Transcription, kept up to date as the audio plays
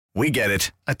We get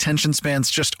it. Attention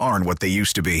spans just aren't what they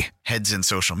used to be. Heads in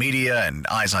social media and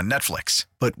eyes on Netflix.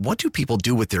 But what do people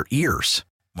do with their ears?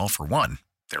 Well, for one,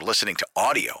 they're listening to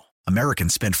audio.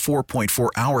 Americans spend 4.4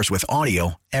 hours with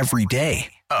audio every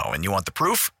day. Oh, and you want the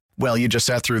proof? Well, you just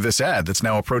sat through this ad that's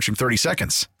now approaching 30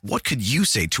 seconds. What could you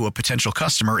say to a potential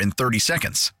customer in 30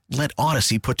 seconds? Let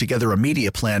Odyssey put together a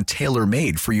media plan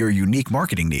tailor-made for your unique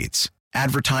marketing needs.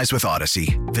 Advertise with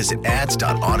Odyssey. Visit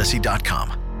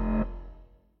ads.odyssey.com.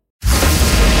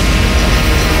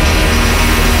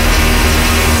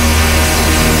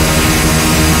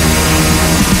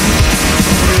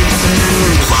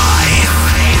 Live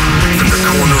from the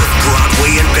corner of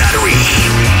Broadway and Battery,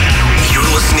 you're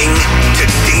listening to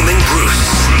Damon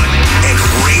Bruce and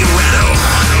Ray Ratto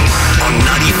on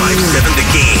 95.7 The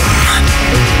Game.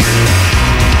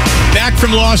 Back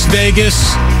from Las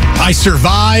Vegas. I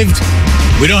survived.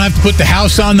 We don't have to put the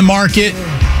house on the market.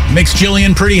 Makes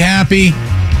Jillian pretty happy.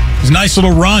 It was a nice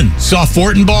little run. Saw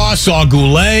Fortenbaugh, saw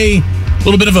Goulet. A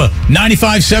little bit of a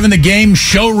 95.7 The Game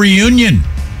show reunion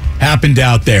happened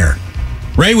out there.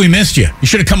 Ray, we missed you. You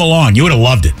should have come along. You would have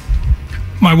loved it.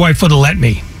 My wife would have let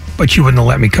me, but she wouldn't have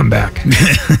let me come back.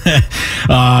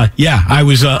 Yeah, I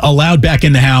was allowed back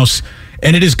in the house,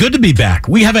 and it is good to be back.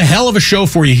 We have a hell of a show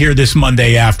for you here this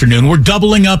Monday afternoon. We're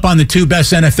doubling up on the two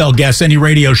best NFL guests any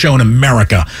radio show in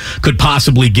America could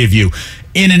possibly give you.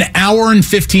 In an hour and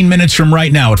 15 minutes from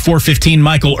right now, at 4:15,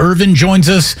 Michael Irvin joins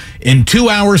us. In 2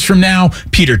 hours from now,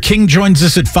 Peter King joins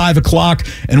us at 5 o'clock,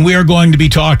 and we are going to be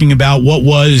talking about what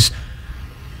was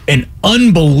an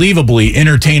unbelievably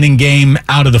entertaining game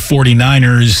out of the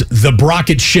 49ers. The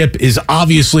Brockett ship is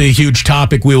obviously a huge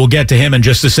topic. We will get to him in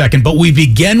just a second, but we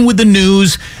begin with the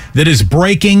news that is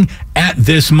breaking at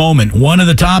this moment. One of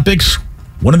the topics,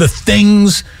 one of the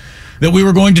things that we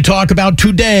were going to talk about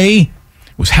today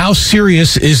was how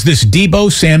serious is this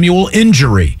Deebo Samuel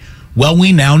injury? Well,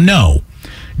 we now know.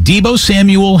 Deebo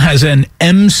Samuel has an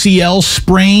MCL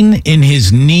sprain in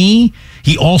his knee.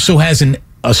 He also has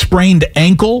a sprained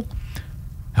ankle.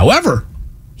 However,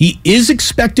 he is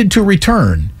expected to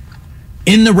return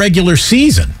in the regular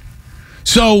season.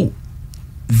 So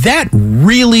that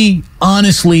really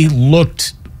honestly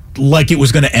looked like it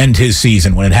was going to end his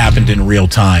season when it happened in real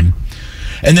time.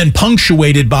 And then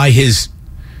punctuated by his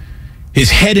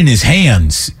head in his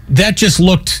hands. That just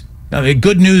looked...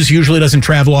 good news usually doesn't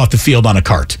travel off the field on a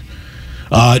cart.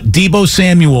 Deebo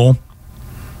Samuel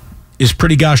is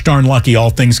pretty gosh darn lucky, all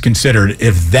things considered,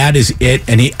 if that is it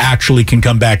and he actually can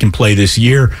come back and play this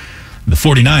year. The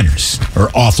 49ers are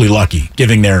awfully lucky,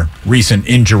 given their recent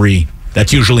injury.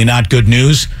 That's usually not good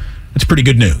news. That's pretty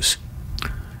good news.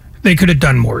 They could have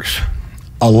done worse.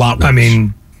 A lot worse. I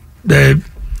mean, the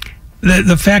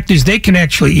fact is they can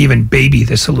actually even baby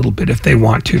this a little bit if they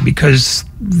want to, because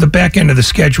the back end of the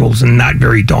schedule is not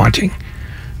very daunting.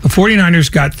 The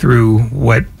 49ers got through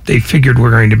what they figured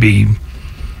were going to be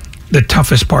the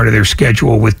toughest part of their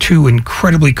schedule with two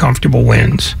incredibly comfortable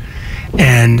wins.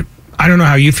 And I don't know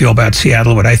how you feel about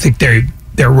Seattle, but I think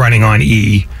they're running on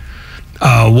E.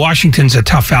 Washington's a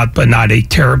tough out, but not a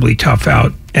terribly tough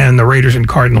out. And the Raiders and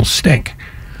Cardinals stink.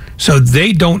 So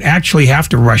they don't actually have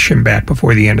to rush him back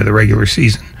before the end of the regular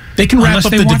season. They can wrap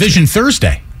up the division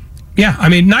Thursday. Yeah, I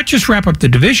mean, not just wrap up the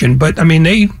division, but I mean,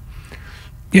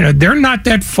 they're not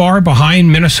that far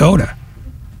behind Minnesota.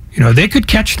 They could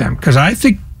catch them, because I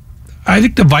think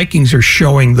the Vikings are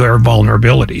showing their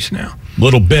vulnerabilities now.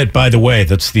 Little bit, by the way.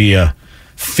 That's the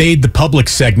Fade the Public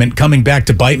segment coming back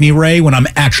to bite me, Ray, when I'm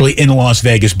actually in Las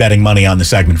Vegas betting money on the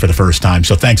segment for the first time.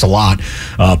 So thanks a lot.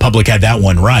 Public had that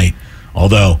one right.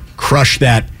 Although, crush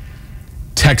that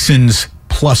Texans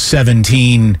plus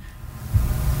 17,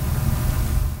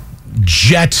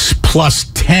 Jets plus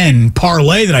 10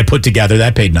 parlay that I put together.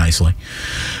 That paid nicely.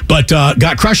 But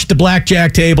got crushed at the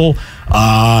blackjack table.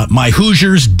 My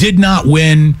Hoosiers did not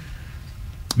win.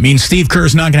 Means Steve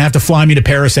Kerr's not going to have to fly me to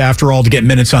Paris after all to get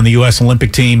minutes on the U.S.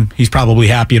 Olympic team. He's probably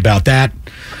happy about that.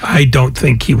 I don't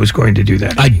think he was going to do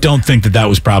that. I don't think that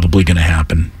was probably going to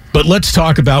happen. But let's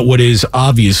talk about what is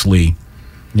obviously,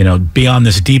 beyond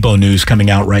this Deebo news coming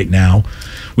out right now.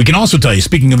 We can also tell you,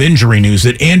 speaking of injury news,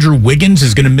 that Andrew Wiggins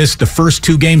is going to miss the first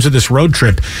 2 games of this road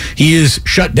trip. He is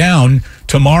shut down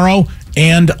tomorrow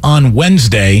and on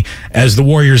Wednesday as the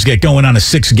Warriors get going on a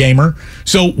 6-gamer.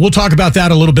 So we'll talk about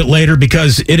that a little bit later,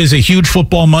 because it is a huge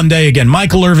football Monday. Again,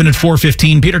 Michael Irvin at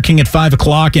 4:15, Peter King at 5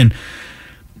 o'clock, and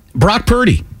Brock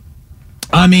Purdy.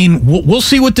 I mean, we'll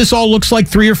see what this all looks like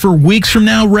 3 or 4 weeks from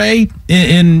now, Ray.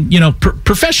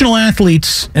 Professional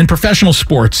athletes and professional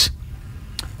sports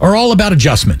are all about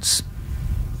adjustments.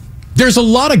 There's a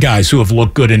lot of guys who have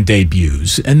looked good in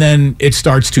debuts, and then it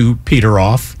starts to peter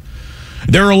off.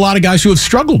 There are a lot of guys who have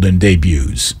struggled in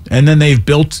debuts, and then they've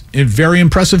built very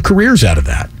impressive careers out of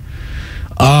that.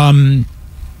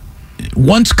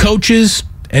 Once coaches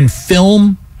and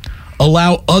film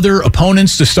allow other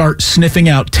opponents to start sniffing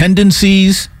out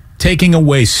tendencies, taking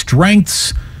away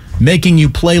strengths, making you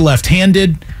play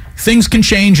left-handed, things can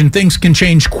change, and things can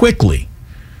change quickly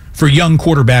for young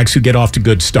quarterbacks who get off to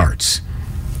good starts.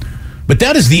 But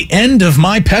that is the end of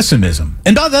my pessimism.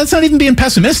 And that's not even being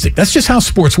pessimistic. That's just how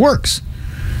sports works.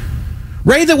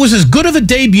 Ray, that was as good of a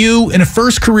debut in a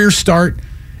first career start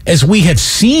as we have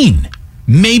seen,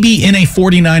 maybe in a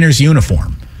 49ers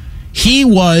uniform. He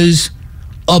was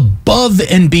above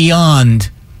and beyond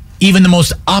even the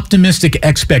most optimistic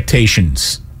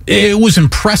expectations. It was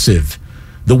impressive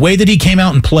the way that he came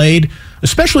out and played,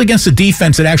 especially against a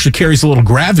defense that actually carries a little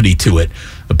gravity to it.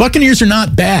 The Buccaneers are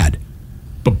not bad,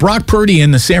 but Brock Purdy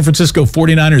and the San Francisco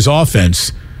 49ers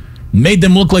offense made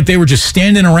them look like they were just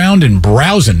standing around and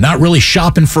browsing, not really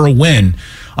shopping for a win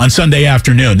on Sunday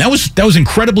afternoon. That was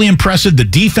incredibly impressive. The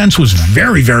defense was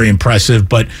very, very impressive,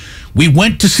 but we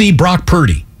went to see Brock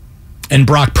Purdy. And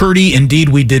Brock Purdy, indeed,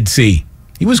 we did see.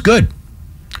 He was good.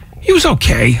 He was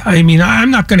okay. I mean,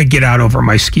 I'm not going to get out over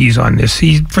my skis on this.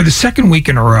 For the second week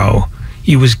in a row,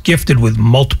 he was gifted with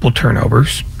multiple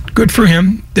turnovers. Good for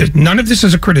him. None of this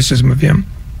is a criticism of him.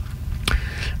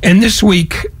 And this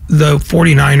week, the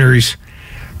 49ers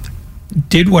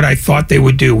did what I thought they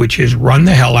would do, which is run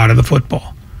the hell out of the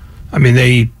football. I mean,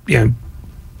 they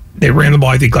ran the ball,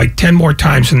 I think, like 10 more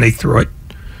times than they threw it.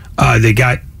 They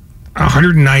got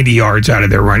 190 yards out of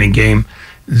their running game.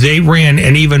 They ran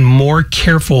an even more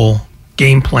careful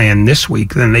game plan this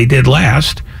week than they did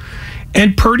last.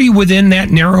 And Purdy, within that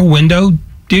narrow window,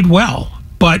 did well.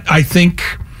 But I think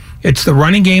it's the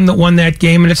running game that won that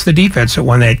game, and it's the defense that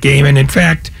won that game. And in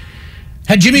fact,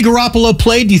 had Jimmy Garoppolo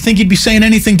played, do you think he'd be saying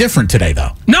anything different today,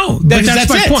 though? No, but that's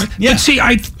my point. Yeah. But see,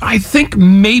 I think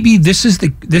maybe this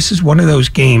is one of those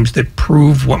games that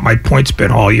prove what my point's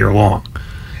been all year long,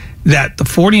 that the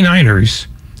 49ers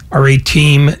are a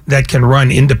team that can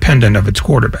run independent of its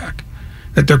quarterback,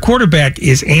 that their quarterback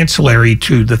is ancillary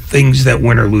to the things that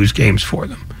win or lose games for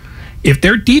them. If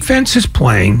their defense is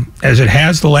playing, as it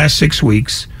has the last 6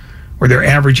 weeks, where they're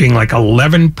averaging like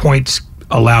 11 points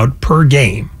allowed per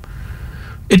game,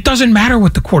 it doesn't matter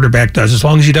what the quarterback does as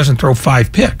long as he doesn't throw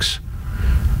 5 picks.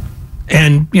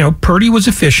 And, Purdy was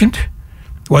efficient,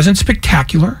 wasn't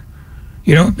spectacular,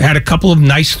 had a couple of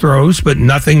nice throws, but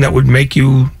nothing that would make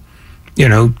you,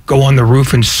 go on the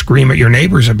roof and scream at your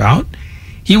neighbors about.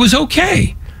 He was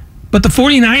okay. But the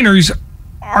 49ers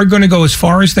are going to go as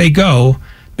far as they go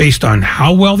based on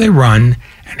how well they run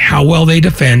and how well they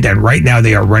defend. And right now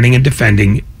they are running and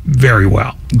defending very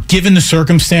well. Given the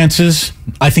circumstances,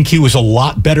 I think he was a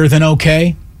lot better than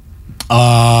okay.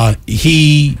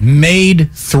 He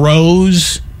made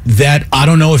throws that I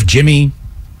don't know if Jimmy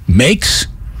makes.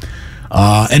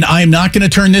 And I'm not going to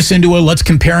turn this into a let's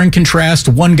compare and contrast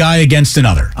one guy against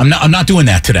another. I'm not doing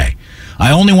that today.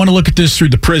 I only want to look at this through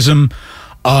the prism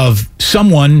of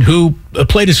someone who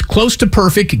played as close to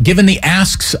perfect given the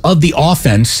asks of the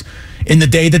offense in the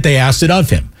day that they asked it of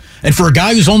him. And for a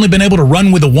guy who's only been able to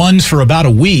run with the ones for about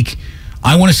a week,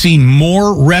 I want to see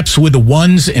more reps with the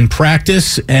ones in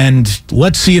practice, and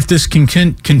let's see if this can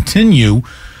continue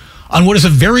on what is a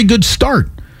very good start.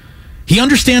 He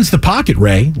understands the pocket,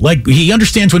 Ray. Like, he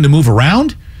understands when to move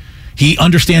around. He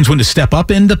understands when to step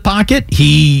up in the pocket.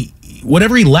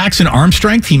 Whatever he lacks in arm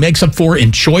strength, he makes up for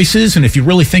in choices. And if you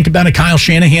really think about it, Kyle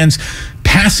Shanahan's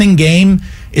passing game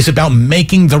is about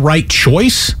making the right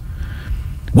choice.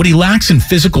 What he lacks in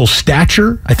physical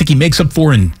stature, I think he makes up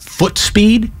for in foot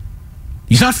speed.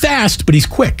 He's not fast, but he's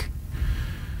quick.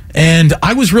 And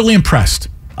I was really impressed.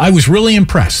 I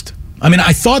mean,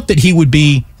 I thought that he would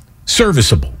be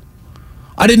serviceable.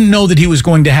 I didn't know that he was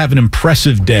going to have an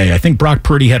impressive day. I think Brock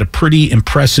Purdy had a pretty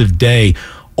impressive day,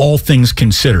 all things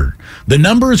considered. The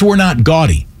numbers were not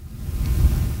gaudy.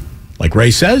 Like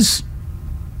Ray says,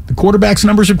 the quarterback's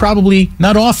numbers are probably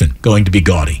not often going to be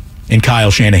gaudy in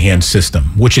Kyle Shanahan's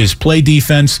system, which is play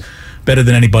defense better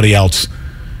than anybody else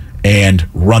and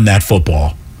run that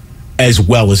football as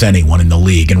well as anyone in the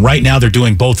league. And right now they're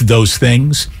doing both of those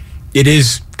things. It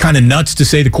is kind of nuts to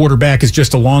say the quarterback is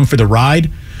just along for the ride.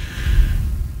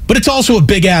 But it's also a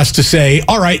big ask to say,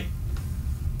 all right,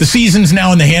 the season's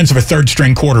now in the hands of a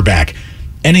third-string quarterback.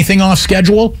 Anything off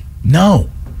schedule? No,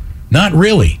 not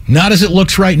really. Not as it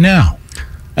looks right now.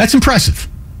 That's impressive.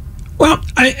 Well,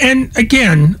 and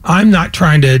again, I'm not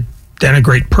trying to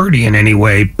denigrate Purdy in any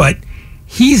way, but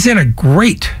he's in a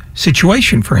great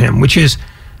situation for him, which is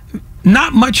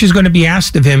not much is going to be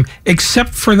asked of him except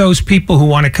for those people who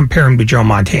want to compare him to Joe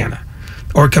Montana.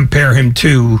 or compare him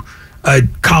to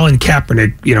Colin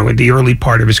Kaepernick, in the early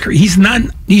part of his career. He's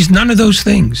none of those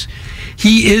things.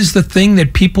 He is the thing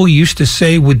that people used to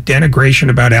say with denigration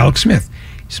about Alex Smith.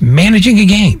 He's managing a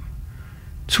game.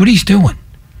 That's what he's doing.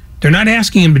 They're not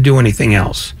asking him to do anything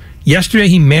else. Yesterday,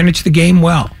 he managed the game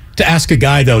well. To ask a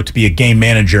guy, though, to be a game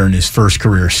manager in his first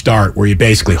career start, where you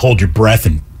basically hold your breath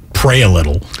and pray a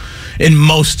little, in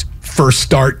most first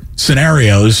start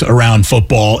scenarios around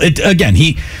football,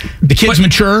 the kid's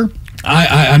mature.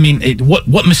 I mean,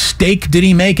 what mistake did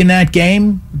he make in that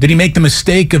game? Did he make the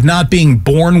mistake of not being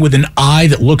born with an eye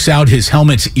that looks out his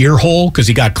helmet's ear hole? Because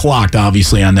he got clocked,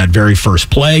 obviously, on that very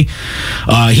first play.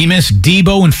 He missed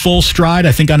Debo in full stride,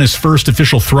 I think, on his first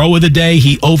official throw of the day.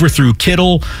 He overthrew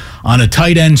Kittle on a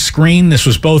tight end screen. This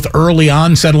was both early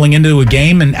on, settling into a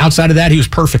game, and outside of that, he was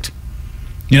perfect.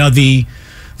 The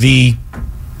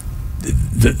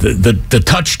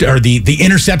touch or the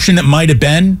interception that might have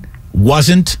been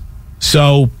wasn't.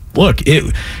 So, look,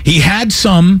 he had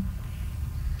some,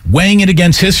 weighing it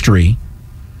against history,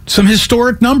 some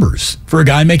historic numbers for a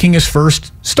guy making his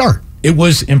first start. It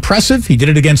was impressive. He did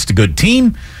it against a good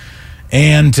team.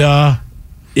 And any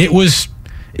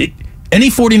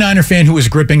 49er fan who was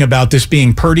gripping about this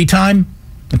being Purdy time,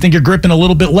 I think you're gripping a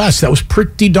little bit less. That was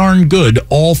pretty darn good,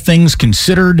 all things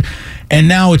considered. And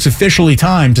now it's officially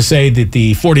time to say that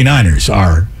the 49ers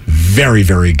are very,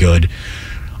 very good.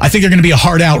 I think they're going to be a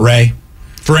hard out, Ray.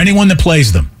 For anyone that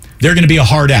plays them, they're going to be a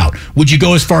hard out. Would you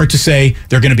go as far to say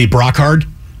they're going to be Brock hard?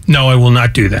 No, I will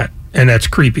not do that. And that's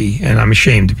creepy, and I'm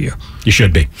ashamed of you. You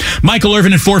should be. Michael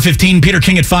Irvin at 4:15, Peter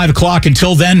King at 5 o'clock.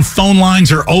 Until then, phone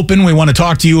lines are open. We want to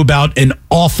talk to you about an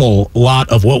awful lot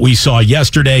of what we saw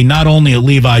yesterday, not only at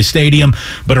Levi's Stadium,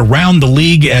 but around the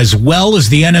league as well, as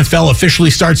the NFL officially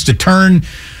starts to turn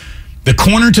the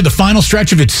corner to the final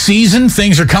stretch of its season.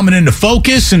 Things are coming into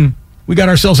focus, and we got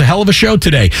ourselves a hell of a show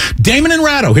today. Damon and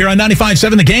Ratto here on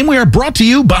 95.7 The Game. We are brought to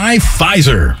you by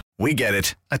Pfizer. We get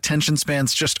it. Attention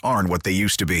spans just aren't what they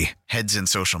used to be. Heads in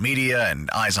social media and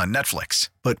eyes on Netflix.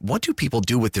 But what do people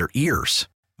do with their ears?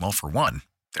 Well, for one,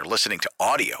 they're listening to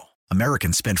audio.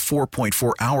 Americans spend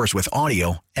 4.4 hours with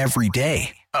audio every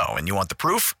day. Oh, and you want the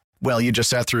proof? Well, you just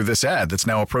sat through this ad that's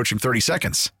now approaching 30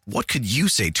 seconds. What could you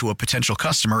say to a potential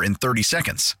customer in 30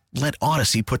 seconds? Let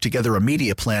Odyssey put together a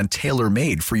media plan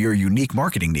tailor-made for your unique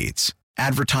marketing needs.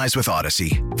 Advertise with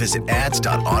Odyssey. Visit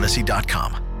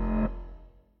ads.odyssey.com.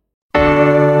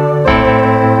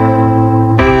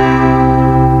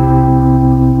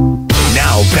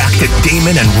 Now back to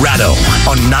Damon and Ratto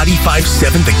on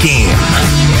 95.7 The Game.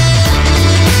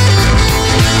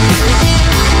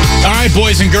 All right,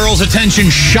 boys and girls,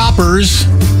 attention shoppers.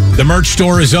 The merch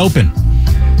store is open.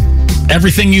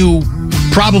 Everything you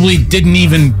probably didn't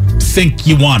even think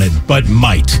you wanted, but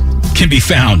might, can be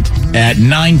found at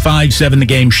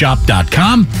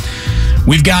 957thegameshop.com.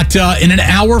 We've got, in an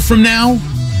hour from now,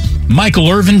 Michael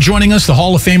Irvin joining us, the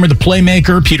Hall of Famer, the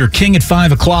playmaker, Peter King at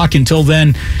 5 o'clock. Until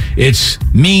then, it's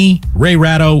me, Ray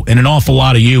Ratto, and an awful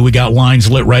lot of you. We got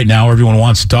lines lit right now. Everyone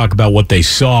wants to talk about what they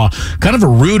saw. Kind of a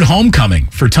rude homecoming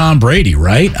for Tom Brady,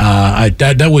 right?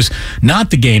 That was not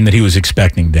the game that he was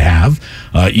expecting to have.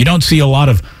 You don't see a lot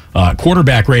of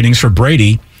quarterback ratings for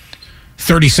Brady.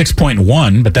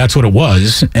 36.1, but that's what it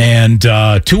was. And 2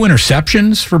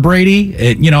 interceptions for Brady.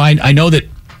 I know that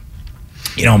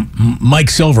Mike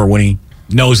Silver, when he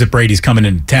knows that Brady's coming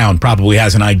into town, probably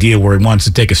has an idea where he wants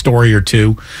to take a story or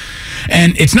two.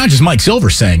 And it's not just Mike Silver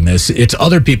saying this. It's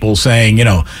other people saying,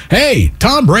 hey,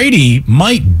 Tom Brady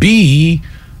might be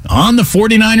on the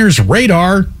 49ers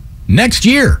radar next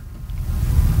year.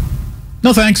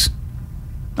 No thanks.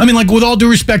 I mean, with all due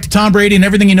respect to Tom Brady and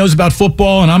everything he knows about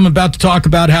football, and I'm about to talk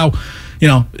about how,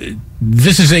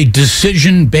 this is a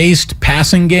decision-based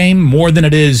passing game more than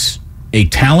it is a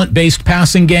talent-based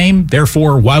passing game.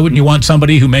 Therefore, why wouldn't you want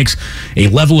somebody who makes a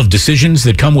level of decisions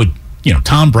that come with,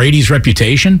 Tom Brady's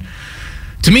reputation?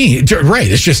 To me, Ray,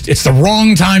 it's the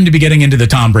wrong time to be getting into the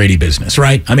Tom Brady business,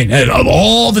 right? I mean,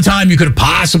 all the time you could have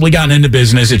possibly gotten into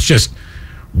business, it's just,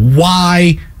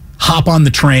 why hop on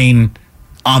the train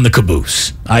on the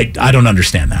caboose? I don't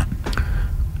understand that.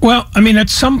 Well, I mean, at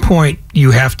some point,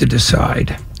 you have to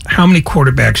decide, how many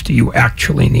quarterbacks do you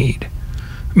actually need?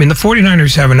 I mean, the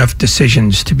 49ers have enough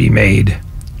decisions to be made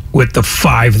with the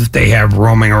 5 that they have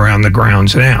roaming around the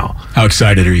grounds now. How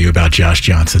excited are you about Josh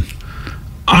Johnson?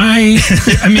 I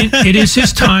mean, it is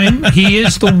his time. He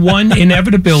is the one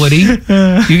inevitability.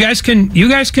 You guys can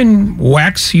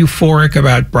wax euphoric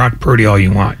about Brock Purdy all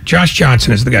you want. Josh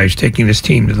Johnson is the guy who's taking this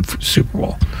team to the Super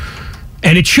Bowl.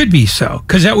 And it should be so,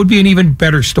 because that would be an even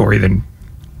better story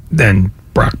than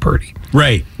Brock Purdy.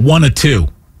 Ray, 1 of 2,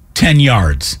 10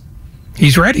 yards.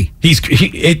 He's ready.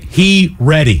 He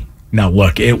ready. Now,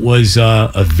 look, it was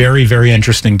a very, very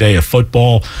interesting day of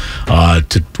football.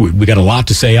 We got a lot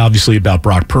to say, obviously, about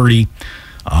Brock Purdy.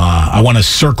 I want to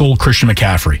circle Christian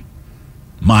McCaffrey.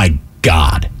 My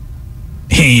God.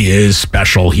 He is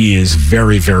special. He is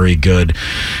very, very good.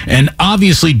 And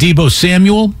obviously, Deebo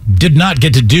Samuel did not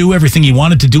get to do everything he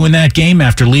wanted to do in that game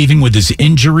after leaving with his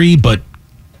injury, but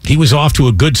he was off to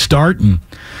a good start. And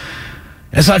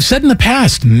as I've said in the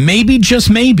past, maybe, just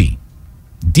maybe,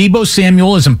 Deebo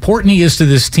Samuel, as important he is to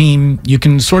this team, you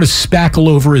can sort of spackle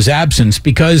over his absence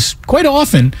because quite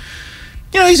often,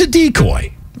 he's a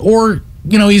decoy or,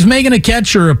 he's making a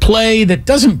catch or a play that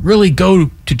doesn't really go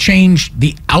to change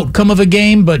the outcome of a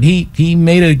game, but he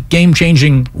made a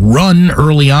game-changing run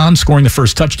early on, scoring the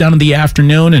first touchdown of the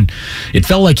afternoon, and it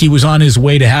felt like he was on his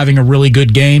way to having a really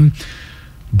good game.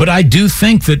 But I do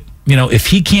think that, if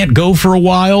he can't go for a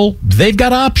while, they've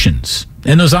got options.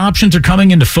 And those options are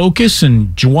coming into focus,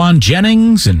 and Juwan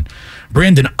Jennings and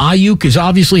Brandon Ayuk is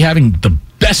obviously having the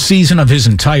best season of his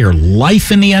entire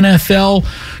life in the NFL.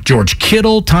 George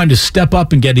Kittle, time to step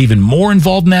up and get even more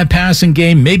involved in that passing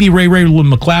game. Maybe Ray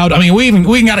McLeod. I mean, we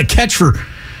even got a catch for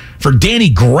Danny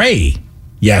Gray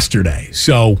yesterday.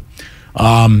 So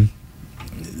the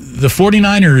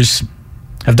 49ers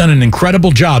have done an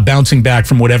incredible job bouncing back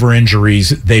from whatever injuries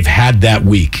they've had that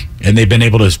week. And they've been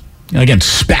able to, again,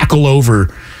 spackle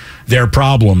over their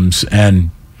problems. And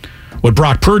what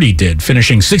Brock Purdy did,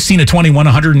 finishing 16 of 21,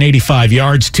 185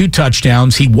 yards, 2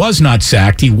 touchdowns. He was not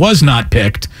sacked. He was not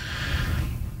picked.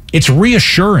 It's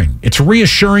reassuring. It's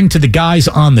reassuring to the guys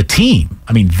on the team.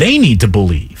 I mean, they need to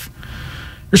believe.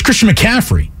 There's Christian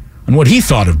McCaffrey and what he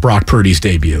thought of Brock Purdy's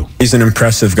debut. He's an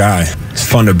impressive guy. It's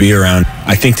fun to be around.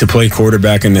 I think to play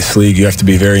quarterback in this league, you have to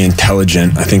be very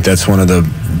intelligent. I think that's one of the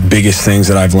biggest things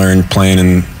that I've learned playing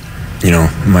in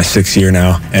my 6th year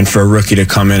now. And for a rookie to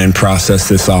come in and process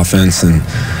this offense and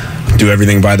do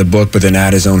everything by the book, but then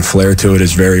add his own flair to it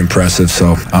is very impressive.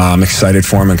 So I'm excited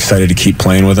for him. I'm excited to keep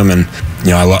playing with him. And,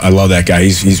 I love that guy.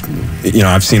 He's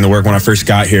I've seen the work when I first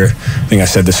got here. I think I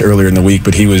said this earlier in the week,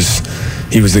 but he was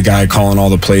the guy calling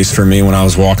all the plays for me when I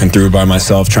was walking through by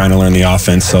myself trying to learn the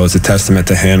offense. So it's a testament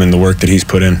to him and the work that he's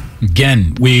put in.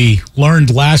 Again, we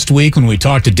learned last week when we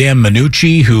talked to Dan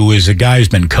Minucci, who is a guy who's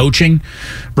been coaching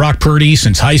Brock Purdy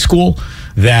since high school,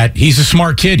 that he's a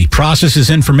smart kid. He processes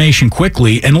information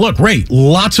quickly. And look, Ray,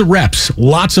 lots of reps,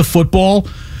 lots of football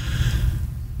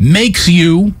makes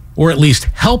you, or at least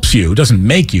helps you, doesn't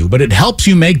make you, but it helps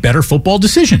you make better football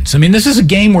decisions. I mean, this is a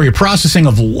game where you're processing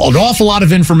an awful lot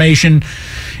of information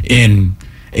in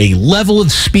a level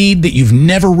of speed that you've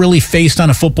never really faced on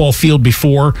a football field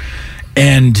before.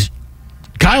 And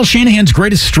Kyle Shanahan's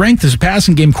greatest strength as a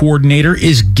passing game coordinator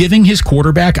is giving his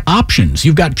quarterback options.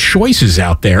 You've got choices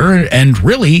out there, and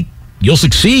really, you'll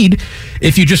succeed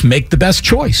if you just make the best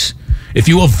choice, if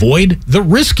you avoid the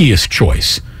riskiest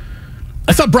choice.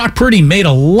 I thought Brock Purdy made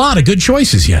a lot of good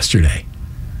choices yesterday.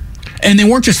 And they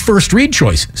weren't just first read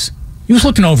choices. He was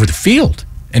looking over the field,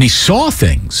 and he saw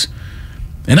things.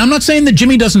 And I'm not saying that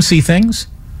Jimmy doesn't see things.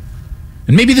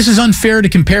 And maybe this is unfair to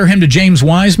compare him to James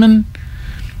Wiseman.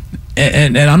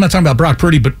 And I'm not talking about Brock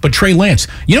Purdy, but Trey Lance.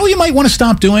 You know what you might want to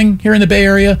stop doing here in the Bay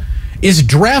Area? Is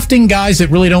drafting guys that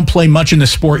really don't play much in the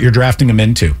sport you're drafting them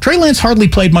into. Trey Lance hardly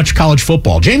played much college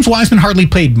football. James Wiseman hardly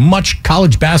played much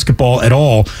college basketball at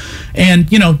all. And,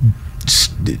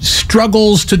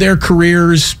 struggles to their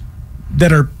careers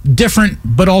that are different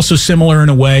but also similar in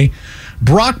a way.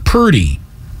 Brock Purdy,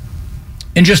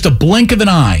 in just a blink of an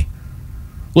eye,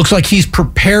 looks like he's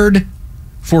prepared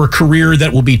for a career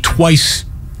that will be twice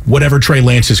whatever Trey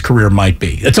Lance's career might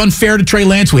be. It's unfair to Trey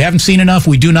Lance. We haven't seen enough.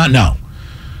 We do not know.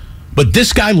 But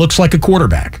this guy looks like a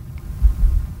quarterback.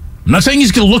 I'm not saying he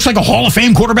looks like a Hall of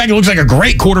Fame quarterback. He looks like a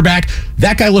great quarterback.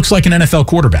 That guy looks like an NFL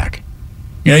quarterback.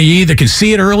 You either can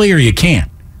see it early or you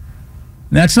can't.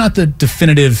 And that's not the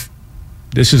definitive,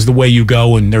 this is the way you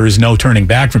go and there is no turning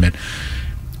back from it.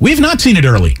 We have not seen it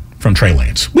early from Trey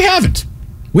Lance. We haven't.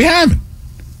 We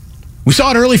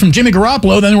saw it early from Jimmy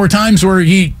Garoppolo. Then there were times where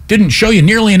he didn't show you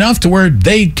nearly enough to where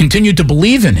they continued to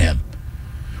believe in him.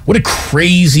 What a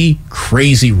crazy,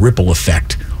 crazy ripple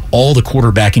effect all the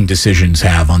quarterbacking decisions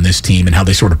have on this team and how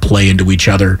they sort of play into each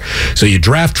other. So you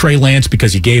draft Trey Lance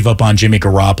because you gave up on Jimmy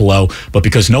Garoppolo, but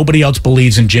because nobody else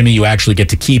believes in Jimmy, you actually get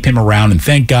to keep him around. And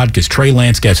thank God, because Trey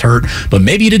Lance gets hurt. But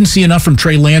maybe you didn't see enough from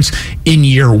Trey Lance in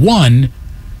year one,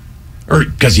 or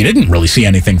because you didn't really see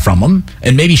anything from him.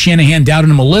 And maybe Shanahan doubted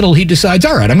him a little. He decides,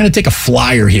 all right, I'm going to take a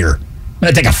flyer here. I'm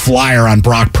going to take a flyer on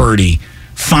Brock Purdy,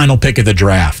 final pick of the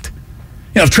draft.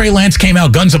 If Trey Lance came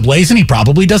out guns a-blazing, he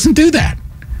probably doesn't do that.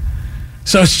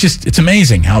 So it's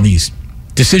amazing how these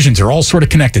decisions are all sort of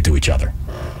connected to each other.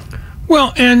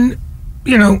 Well, and,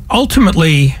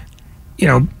 ultimately,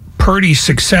 Purdy's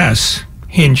success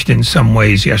hinged in some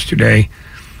ways yesterday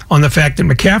on the fact that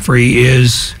McCaffrey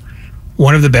is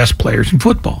one of the best players in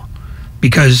football,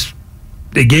 because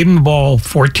they gave him the ball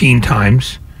 14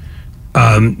 times.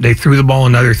 They threw the ball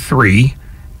another 3,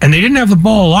 and they didn't have the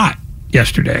ball a lot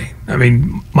yesterday. I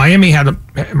mean, Miami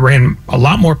ran a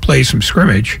lot more plays from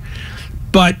scrimmage,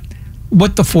 but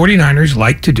what the 49ers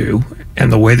like to do,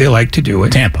 and the way they like to do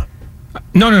it... Tampa.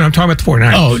 No, I'm talking about the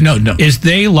 49ers. Oh, no. Is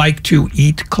they like to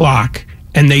eat clock,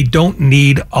 and they don't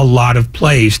need a lot of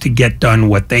plays to get done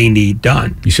what they need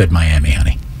done. You said Miami,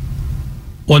 honey.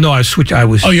 Well, no,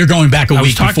 you're going back a week before. I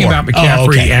was talking about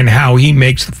McCaffrey and how he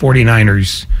makes the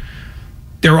 49ers,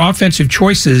 their offensive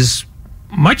choices,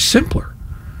 much simpler.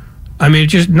 I mean,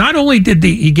 just not only did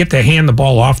he get to hand the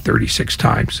ball off 36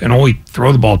 times and only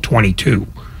throw the ball 22.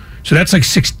 So that's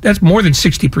that's more than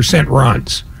 60%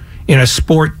 runs in a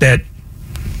sport that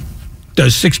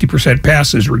does 60%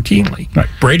 passes routinely. Right.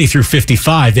 Brady threw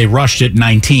 55. They rushed it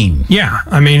 19. Yeah.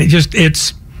 I mean,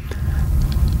 it's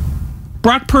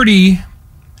Brock Purdy.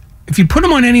 If you put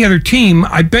him on any other team,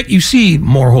 I bet you see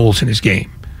more holes in his game,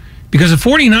 because the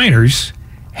 49ers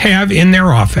have in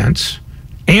their offense,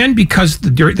 and because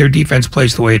their defense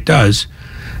plays the way it does,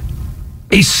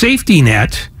 a safety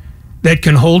net that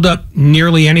can hold up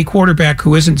nearly any quarterback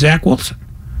who isn't Zach Wilson.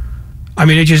 I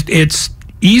mean, it's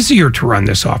easier to run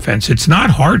this offense. It's not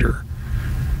harder.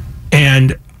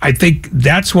 And I think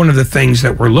that's one of the things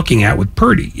that we're looking at with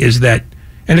Purdy, is that,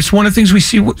 and it's one of the things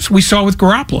we saw with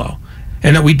Garoppolo,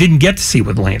 and that we didn't get to see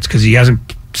with Lance because he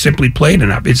hasn't simply played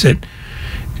enough. It's that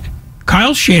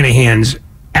Kyle Shanahan's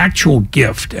actual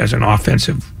gift as an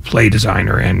offensive play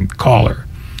designer and caller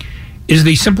is that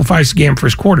he simplifies the game for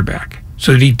his quarterback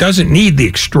so that he doesn't need the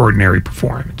extraordinary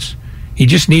performance. He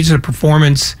just needs a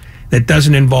performance that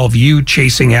doesn't involve you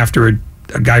chasing after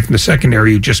a guy from the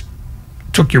secondary who just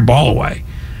took your ball away.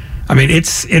 I mean,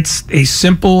 it's a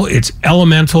simple, it's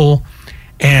elemental,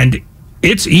 and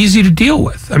it's easy to deal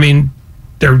with. I mean,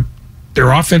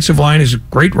 their offensive line is a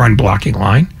great run blocking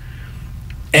line.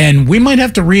 And we might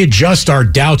have to readjust our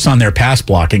doubts on their pass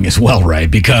blocking as well, Ray,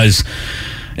 because,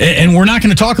 and we're not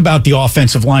going to talk about the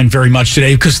offensive line very much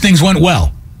today because things went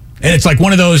well. And it's like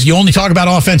one of those, you only talk about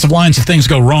offensive lines if things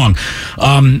go wrong.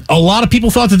 A lot of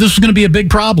people thought that this was going to be a big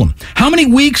problem. How many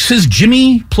weeks has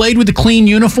Jimmy played with a clean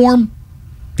uniform?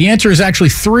 The answer is actually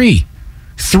 3.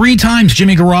 3 times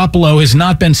Jimmy Garoppolo has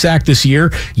not been sacked this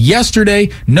year.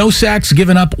 Yesterday, no sacks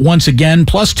given up once again,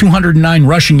 plus 209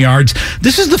 rushing yards.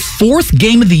 This is the 4th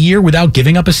game of the year without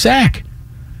giving up a sack.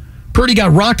 Purdy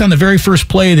got rocked on the very first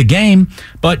play of the game,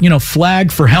 but,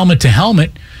 flag for helmet to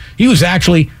helmet. He was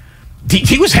actually...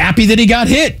 He was happy that he got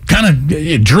hit. Kind of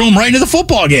drew him right into the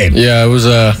football game. Yeah, it was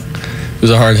a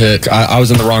hard hit. I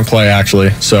was in the wrong play, actually,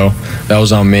 so that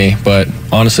was on me. But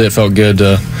honestly, it felt good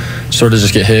to sort of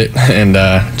just get hit and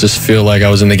just feel like I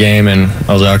was in the game, and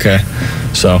I was like, okay.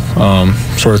 So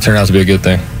sort of turned out to be a good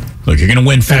thing. Look, you're going to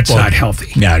win football. That's not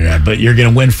healthy. Yeah, but you're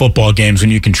going to win football games when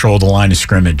you control the line of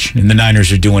scrimmage. And the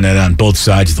Niners are doing it on both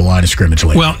sides of the line of scrimmage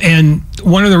lately. Well, and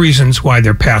one of the reasons why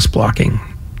their pass blocking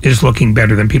is looking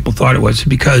better than people thought it was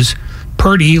because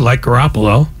Purdy, like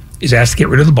Garoppolo, is asked to get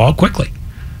rid of the ball quickly.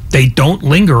 They don't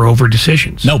linger over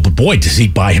decisions. No, but boy, does he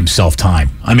buy himself time.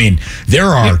 I mean, there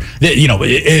are,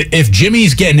 if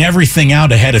Jimmy's getting everything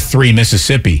out ahead of 3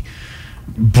 Mississippi,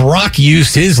 Brock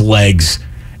used his legs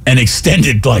and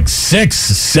extended like 6,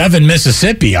 7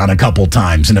 Mississippi on a couple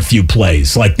times in a few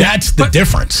plays. Like, that's the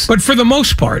difference. But for the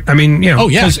most part, I mean,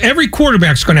 because every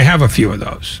quarterback's going to have a few of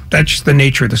those. That's just the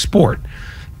nature of the sport.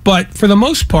 But for the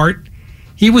most part,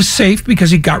 he was safe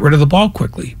because he got rid of the ball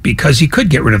quickly, because he could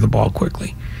get rid of the ball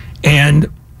quickly. And,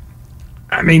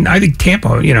 I mean, I think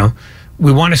Tampa,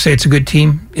 we want to say it's a good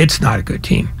team. It's not a good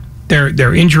team.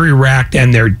 They're injury-racked,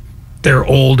 and they're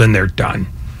old, and they're done.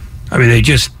 I mean,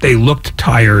 they looked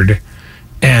tired.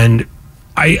 And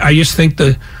I just think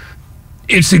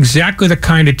it's exactly the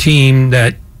kind of team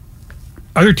that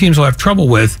other teams will have trouble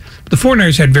with. The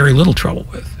 49ers had very little trouble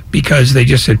with because they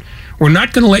just said, we're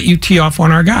not going to let you tee off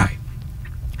on our guy.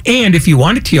 And if you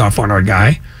want to tee off on our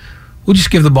guy, we'll just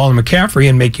give the ball to McCaffrey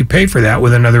and make you pay for that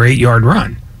with another 8-yard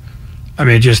run. I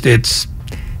mean,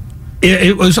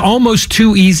 it was almost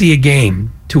too easy a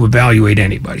game to evaluate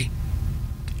anybody.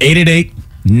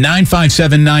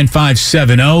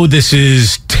 888-957-9570. This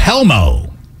is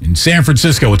Telmo in San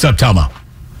Francisco. What's up, Telmo?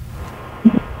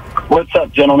 What's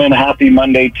up, gentlemen? Happy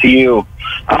Monday to you.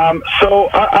 So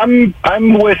I'm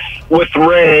with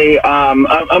Ray. I'm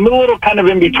a little kind of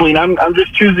in between. I'm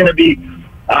just choosing to be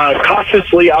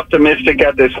cautiously optimistic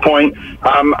at this point.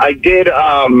 I'm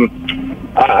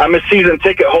a season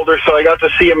ticket holder, so I got to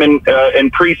see him in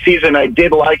preseason. I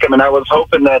did like him, and I was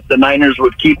hoping that the Niners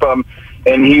would keep him,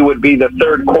 and he would be the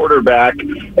third quarterback.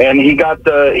 And he got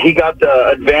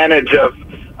the advantage of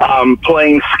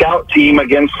playing scout team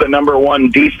against the number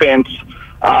one defense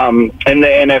in the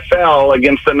NFL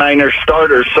against the Niners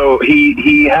starters. So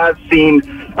he has seen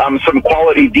some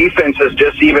quality defenses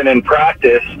just even in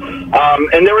practice.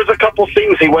 And there was a couple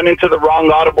things. He went into the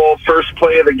wrong audible first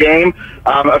play of the game.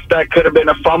 If that could have been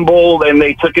a fumble and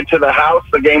they took it to the house,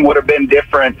 the game would have been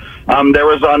different. There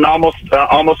was an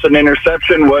almost an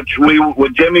interception, which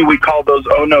with Jimmy, we call those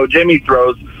oh no Jimmy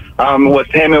throws. With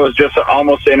him, it was just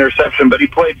almost an interception, but he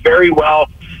played very well.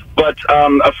 But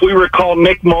if we recall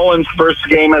Nick Mullins' first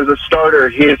game as a starter,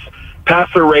 his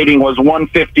passer rating was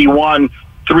 151,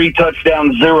 3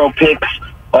 touchdowns, 0 picks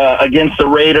against the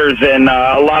Raiders, and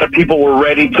a lot of people were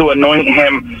ready to anoint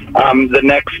him the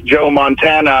next Joe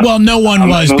Montana. Well, no one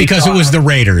was, because it was the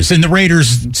Raiders, and the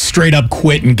Raiders straight up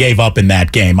quit and gave up in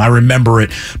that game. I remember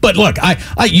it. But look,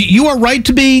 you are right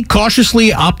to be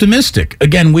cautiously optimistic.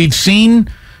 Again, we've seen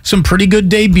some pretty good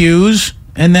debuts,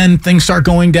 and then things start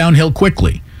going downhill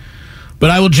quickly. But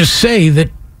I will just say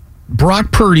that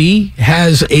Brock Purdy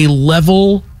has a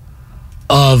level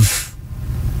of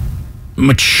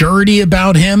maturity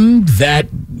about him that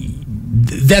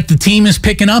the team is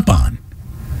picking up on.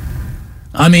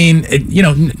 I mean,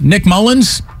 Nick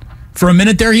Mullins, for a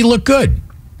minute there, he looked good.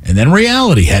 And then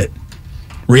reality hit.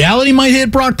 Reality might hit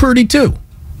Brock Purdy, too.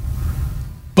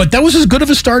 But that was as good of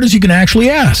a start as you can actually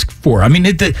ask for. I mean,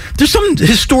 there's some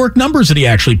historic numbers that he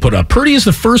actually put up. Purdy is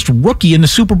the first rookie in the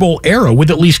Super Bowl era with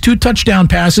at least 2 touchdown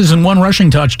passes and 1 rushing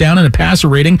touchdown and a passer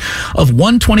rating of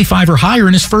 125 or higher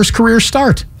in his first career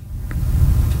start.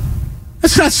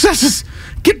 That's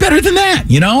get better than that,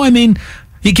 I mean,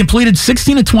 he completed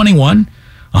 16 of 21,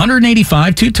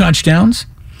 185, 2 touchdowns.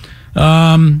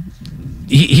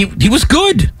 He was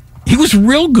good. He was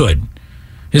real good.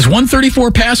 His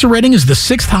 134 passer rating is the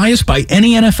 6th highest by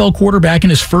any NFL quarterback in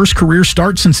his first career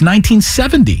start since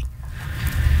 1970.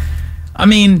 I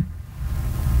mean,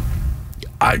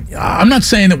 I'm not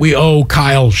saying that we owe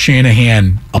Kyle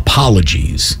Shanahan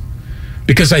apologies,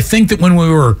 because I think that when we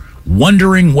were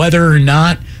wondering whether or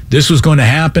not this was going to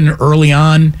happen early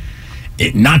on,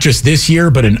 not just this year,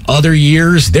 but in other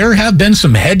years, there have been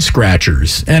some head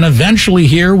scratchers. And eventually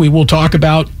here we will talk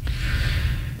about,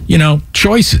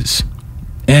 choices.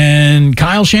 And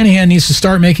Kyle Shanahan needs to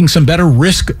start making some better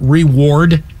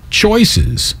risk-reward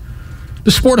choices.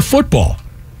 The sport of football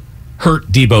hurt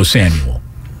Deebo Samuel.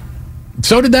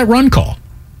 So did that run call.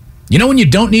 When you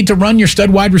don't need to run your stud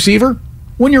wide receiver?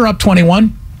 When you're up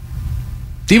 21.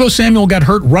 Deebo Samuel got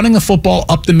hurt running the football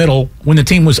up the middle when the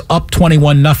team was up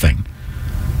 21-0.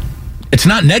 It's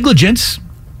not negligence.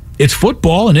 It's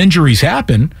football, and injuries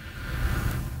happen.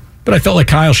 But I felt like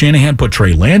Kyle Shanahan put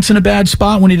Trey Lance in a bad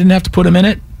spot when he didn't have to put him in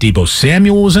it. Deebo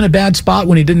Samuel was in a bad spot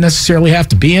when he didn't necessarily have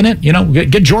to be in it.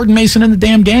 Get Jordan Mason in the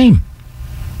damn game.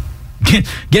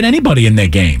 Get anybody in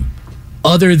that game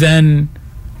other than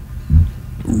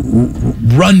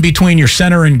run between your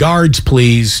center and guards,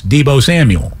 please, Deebo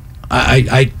Samuel.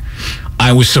 I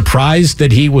was surprised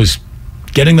that he was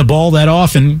getting the ball that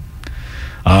often.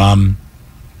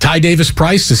 Ty Davis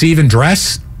Price, does he even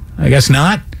dress? I guess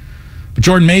not. But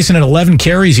Jordan Mason had 11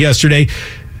 carries yesterday,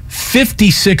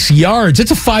 56 yards. It's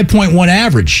a 5.1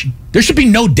 average. There should be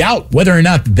no doubt whether or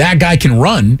not that guy can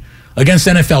run against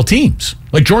NFL teams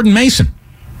like Jordan Mason.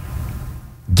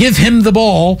 Give him the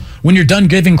ball when you're done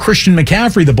giving Christian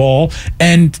McCaffrey the ball.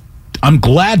 And I'm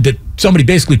glad that somebody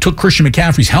basically took Christian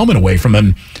McCaffrey's helmet away from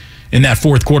him in that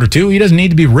fourth quarter, too. He doesn't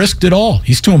need to be risked at all.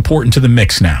 He's too important to the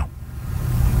mix now.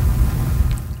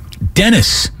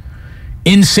 Dennis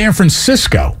in San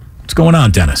Francisco. What's going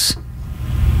on, Dennis?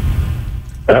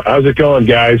 How's it going,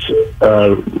 guys?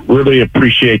 Really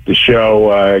appreciate the show.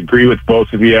 I agree with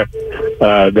both of you.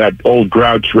 That old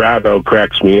Grouch Rado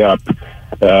cracks me up.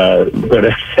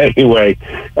 But anyway,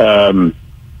 I'm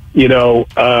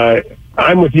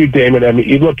with you, Damon. I mean,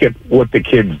 you look at what the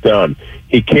kid's done.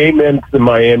 He came into the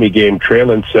Miami game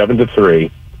trailing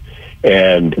 7-3,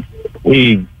 and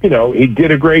he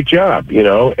did a great job,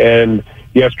 and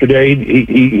yesterday,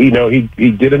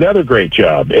 he did another great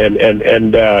job,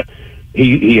 and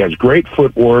he has great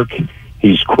footwork.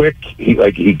 He's quick.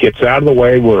 He gets out of the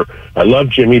way. Where I love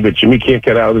Jimmy, but Jimmy can't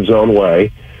get out of his own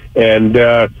way. And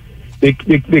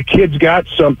the kid's got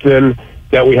something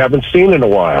that we haven't seen in a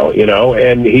while,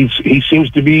 And he seems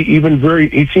to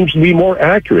be more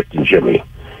accurate than Jimmy.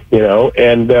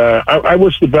 And I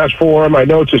wish the best for him. I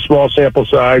know it's a small sample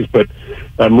size, but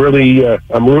I'm really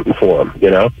I'm rooting for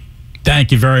him.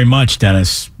 Thank you very much,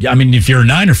 Dennis. I mean, if you're a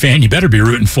Niner fan, you better be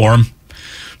rooting for him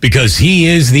because he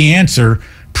is the answer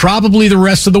probably the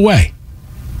rest of the way.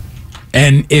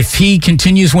 And if he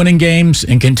continues winning games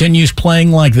and continues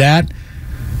playing like that,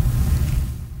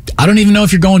 I don't even know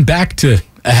if you're going back to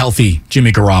a healthy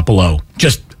Jimmy Garoppolo.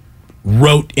 Just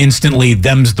wrote instantly,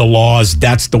 them's the laws,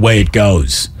 that's the way it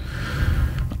goes.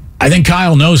 I think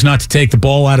Kyle knows not to take the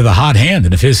ball out of the hot hand,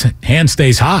 and if his hand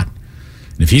stays hot,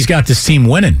 and if he's got this team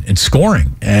winning and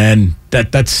scoring, and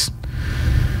that's...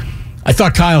 I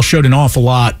thought Kyle showed an awful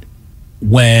lot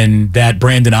when that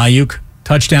Brandon Ayuk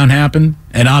touchdown happened,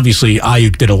 and obviously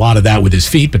Ayuk did a lot of that with his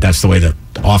feet, but that's the way the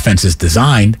offense is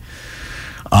designed.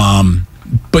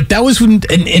 But that was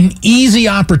an easy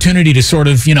opportunity to sort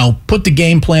of, put the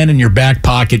game plan in your back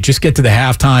pocket, just get to the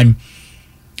halftime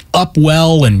up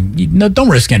well, and don't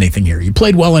risk anything here. You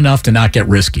played well enough to not get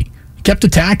risky. You kept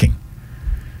attacking.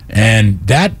 And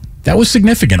that was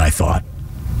significant, I thought.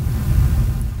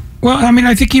 Well, I mean,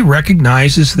 I think he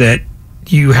recognizes that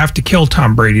you have to kill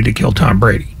Tom Brady to kill Tom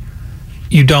Brady.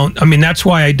 You don't, that's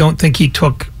why I don't think he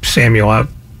took Samuel out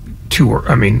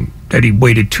that he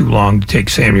waited too long to take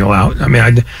Samuel out.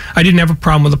 I didn't have a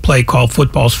problem with the play call.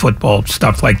 Football's football.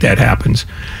 Stuff like that happens.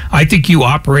 I think you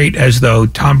operate as though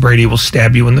Tom Brady will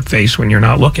stab you in the face when you're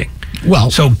not looking.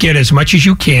 Well, so get as much as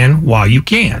you can while you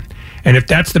can. And if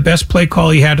that's the best play call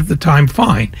he had at the time,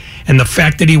 fine. And the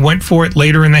fact that he went for it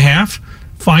later in the half,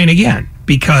 fine again.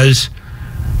 Because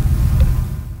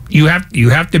you have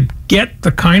to get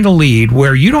the kind of lead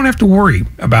where you don't have to worry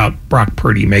about Brock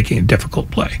Purdy making a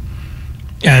difficult play.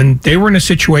 And they were in a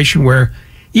situation where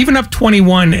even up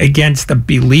 21 against the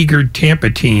beleaguered Tampa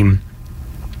team,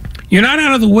 you're not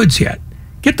out of the woods yet.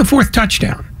 Get the fourth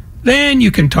touchdown. Then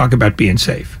you can talk about being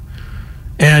safe.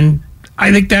 And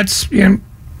I think that's,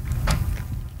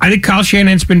 I think Kyle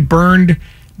Shanahan's been burned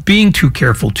being too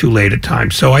careful too late at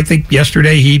times. So I think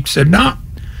yesterday he said, no,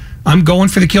 I'm going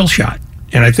for the kill shot.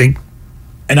 And I think...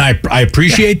 And I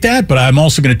appreciate that, but I'm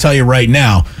also going to tell you right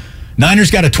now,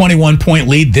 Niners got a 21-point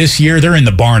lead this year. They're in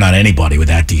the barn on anybody with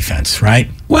that defense, right?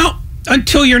 Well,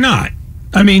 until you're not.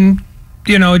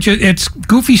 It's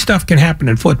goofy stuff can happen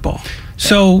in football.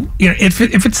 So, if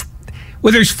it's...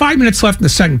 Well, there's 5 minutes left in the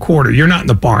second quarter. You're not in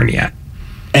the barn yet.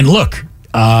 And look,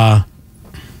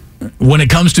 when it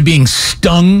comes to being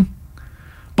stung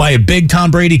by a big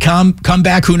Tom Brady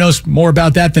comeback, who knows more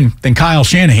about that than Kyle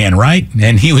Shanahan, right?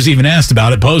 And he was even asked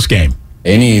about it postgame.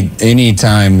 Any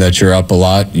time that you're up a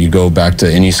lot, you go back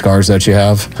to any scars that you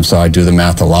have. So I do the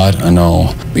math a lot. I know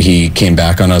he came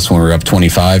back on us when we were up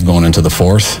 25 going into the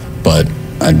fourth, but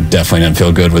I definitely didn't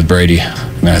feel good with Brady.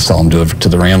 I saw him do it to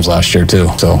the Rams last year too.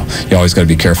 So you always got to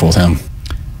be careful with him.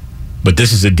 But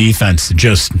this is a defense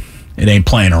that it ain't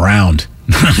playing around.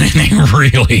 It ain't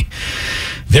really.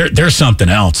 There's something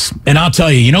else. And I'll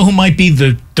tell you, who might be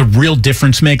the real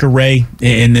difference maker, Ray,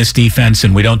 in this defense,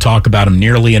 and we don't talk about him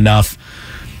nearly enough?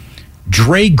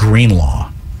 Dre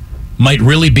Greenlaw might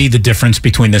really be the difference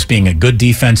between this being a good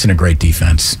defense and a great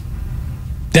defense.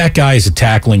 That guy is a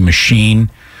tackling machine.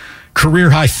 Career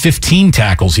high 15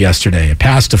 tackles yesterday, a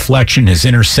pass deflection, his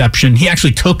interception. He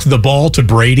actually took the ball to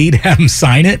Brady to have him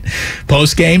sign it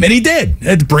post game, and he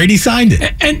did. Brady signed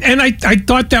it. And I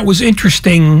thought that was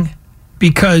interesting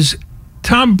because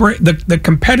the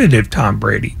competitive Tom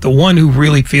Brady, the one who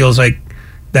really feels like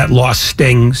that loss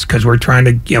stings because we're trying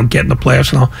to get in the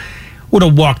playoffs and all, would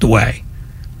have walked away.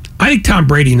 I think Tom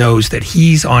Brady knows that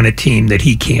he's on a team that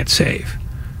he can't save.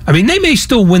 They may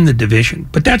still win the division,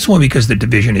 but that's only because the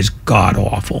division is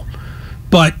god-awful.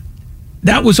 But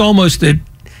that was almost it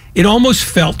almost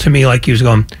felt to me like he was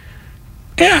going,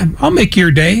 yeah, I'll make your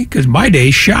day because my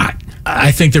day's shot.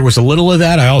 I think there was a little of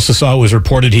that. I also saw it was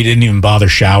reported he didn't even bother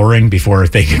showering before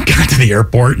they got to the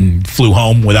airport and flew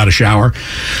home without a shower.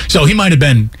 So he might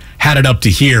have had it up to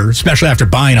here, especially after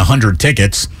buying 100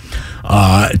 tickets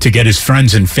to get his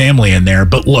friends and family in there.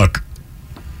 But look,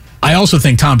 I also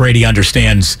think Tom Brady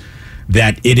understands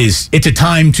that it's a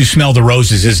time to smell the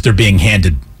roses as they're being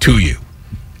handed to you.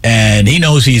 And he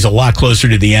knows he's a lot closer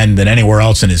to the end than anywhere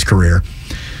else in his career.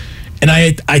 And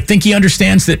I think he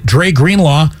understands that Dre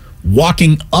Greenlaw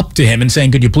walking up to him and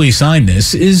saying, could you please sign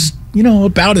this, is,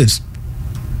 about as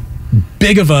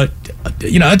big of a,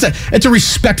 it's a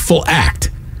respectful act.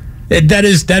 That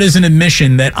is an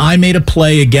admission that I made a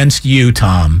play against you,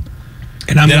 Tom.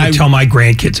 And I'm going to tell my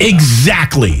grandkids about.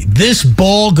 Exactly. This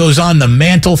ball goes on the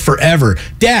mantle forever.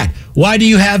 Dad, why do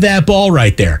you have that ball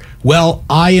right there? Well,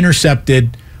 I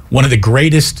intercepted one of the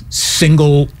greatest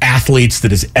single athletes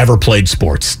that has ever played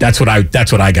sports. That's what I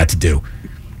got to do.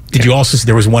 Did you also see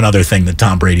there was one other thing that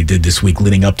Tom Brady did this week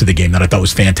leading up to the game that I thought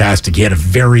was fantastic? He had a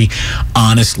very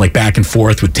honest, like, back and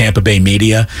forth with Tampa Bay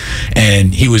media.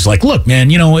 And he was like, look, man,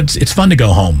 it's fun to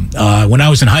go home. When I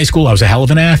was in high school, I was a hell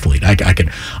of an athlete. I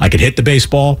could hit the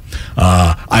baseball.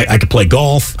 I could play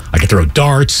golf. I could throw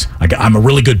darts. I'm a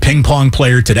really good ping pong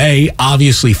player today.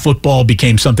 Obviously, football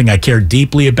became something I cared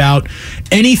deeply about.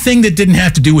 Anything that didn't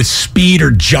have to do with speed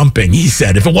or jumping, he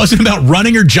said. If it wasn't about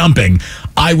running or jumping,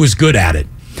 I was good at it.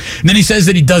 And then he says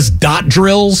that he does dot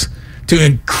drills to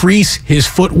increase his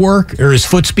footwork or his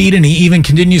foot speed, and he even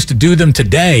continues to do them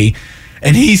today.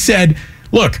 And he said,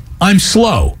 look, I'm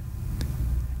slow,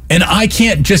 and I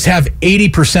can't just have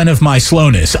 80% of my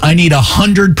slowness. I need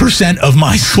 100% of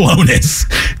my slowness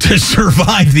to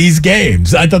survive these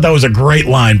games. I thought that was a great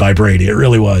line by Brady. It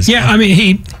really was. Yeah, I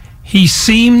mean, he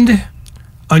seemed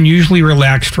unusually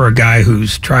relaxed for a guy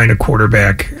who's trying to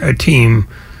quarterback a team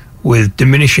with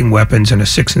diminishing weapons and a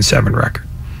 6-7 record.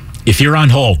 If you're on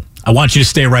hold, I want you to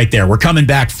stay right there. We're coming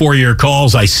back for your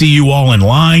calls. I see you all in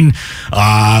line.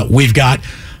 We've got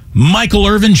Michael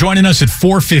Irvin joining us at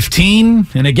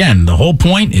 4:15. And again, the whole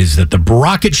point is that the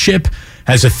rocket ship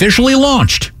has officially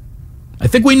launched. I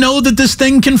think we know that this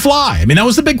thing can fly. I mean, that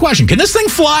was the big question. Can this thing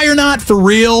fly or not for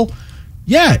real?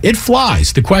 Yeah, it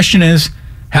flies. The question is,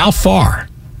 how far?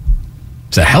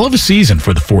 It's a hell of a season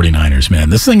for the 49ers, man.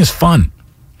 This thing is fun.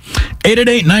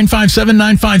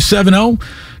 888-957-9570.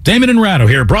 Damon and Ratto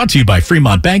here, brought to you by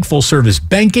Fremont Bank. Full service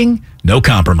banking, no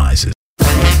compromises.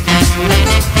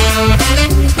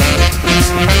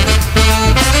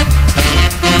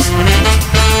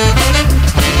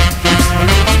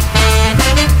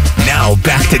 Now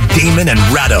back to Damon and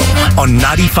Ratto on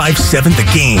 95.7 The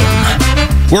Game.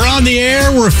 We're on the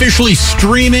air. We're officially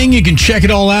streaming. You can check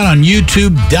it all out on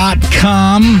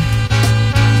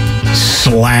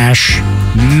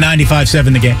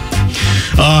youtube.com/957 The Game.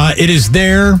 It is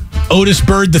there. Otis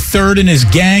Bird III and his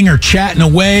gang are chatting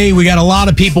away. We got a lot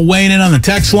of people weighing in on the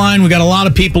text line. We got a lot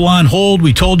of people on hold.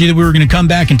 We told you that we were going to come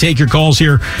back and take your calls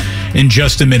here in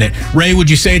just a minute. Ray, would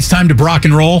you say it's time to Brock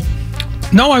and roll?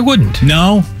 No, I wouldn't.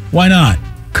 No? Why not?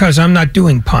 Because I'm not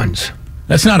doing puns.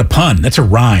 That's not a pun. That's a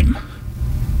rhyme.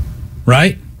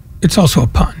 Right? It's also a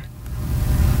pun.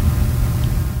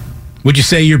 Would you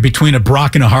say you're between a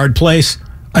Brock and a hard place?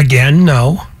 Again,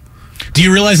 no. Do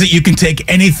you realize that you can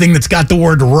take anything that's got the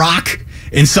word rock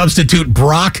and substitute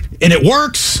Brock, and it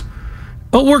works?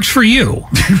 Well, it works for you.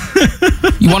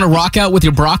 You want to rock out with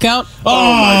your Brock out?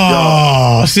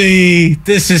 Oh, see,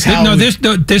 this is how... No,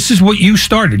 this is what you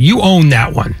started. You own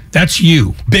that one. That's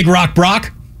you. Big Rock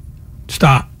Brock?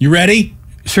 Stop. You ready?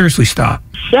 Seriously, stop.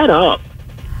 Shut up.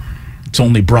 It's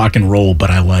only Brock and roll, but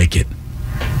I like it.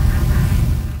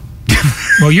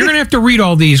 Well, you're going to have to read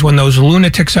all these when those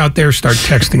lunatics out there start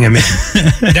texting him in.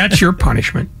 That's your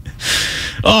punishment.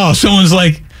 Oh, someone's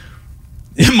like,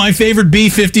 my favorite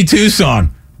B-52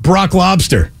 song, Brock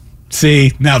Lobster.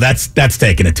 See, now that's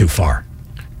taking it too far.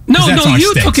 No,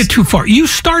 you took it too far. You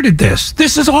started this.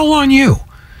 This is all on you.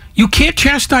 You can't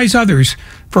chastise others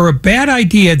for a bad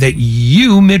idea that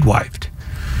you midwifed.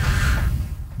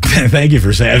 Thank you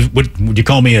for saying. Would you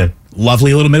call me a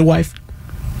lovely little midwife?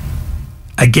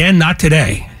 Again, not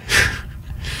today.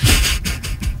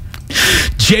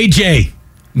 JJ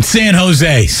in San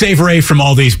Jose, save Ray from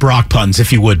all these Brock puns,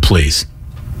 if you would, please.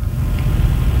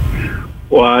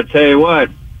 Well, I tell you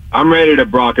what, I'm ready to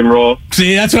Brock and roll.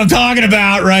 See, that's what I'm talking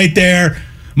about right there.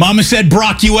 Mama said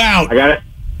Brock you out. I got it.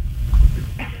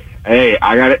 Hey,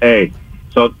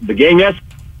 so the game yesterday,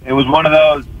 it was one of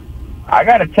those, I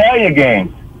got to tell you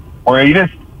games where you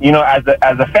just,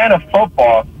 as a fan of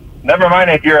football, never mind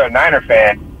if you're a Niner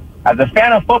fan, as a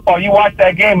fan of football, you watch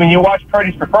that game and you watch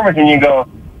Purdy's performance and you go,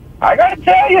 I got to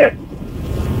tell you,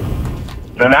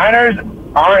 the Niners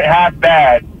aren't half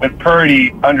bad with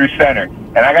Purdy under center.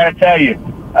 And I got to tell you,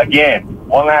 again,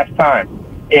 one last time,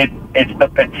 it's the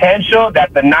potential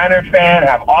that the Niner fan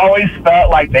have always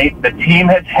felt like the team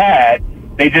has had.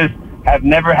 They just have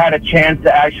never had a chance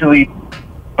to actually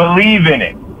believe in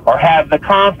it or have the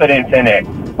confidence in it.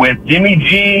 With Jimmy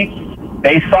G,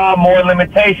 they saw more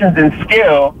limitations in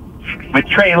skill. With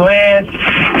Trey Lance,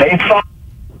 they saw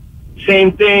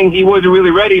same thing. He wasn't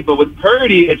really ready. But with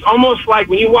Purdy, it's almost like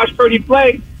when you watch Purdy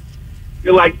play,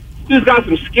 you're like, dude's got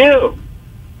some skill.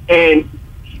 And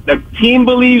the team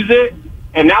believes it,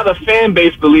 and now the fan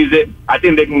base believes it. I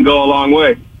think they can go a long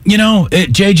way.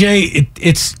 JJ,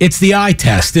 it's the eye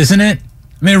test, isn't it?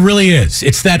 I mean, it really is.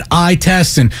 It's that eye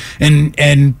test, and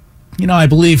I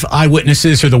believe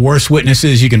eyewitnesses are the worst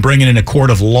witnesses you can bring in a court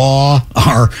of law.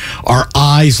 Our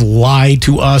eyes lie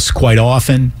to us quite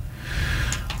often.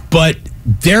 But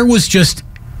there was just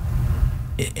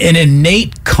an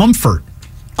innate comfort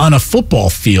on a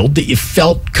football field that you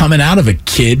felt coming out of a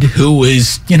kid who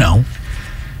is,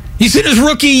 he's in his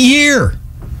rookie year.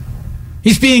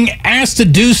 He's being asked to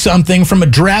do something from a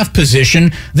draft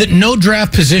position that no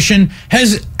draft position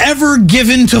has ever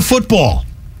given to football.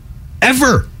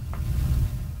 Ever.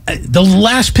 The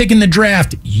last pick in the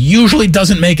draft usually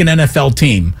doesn't make an NFL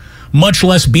team, much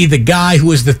less be the guy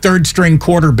who is the third-string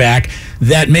quarterback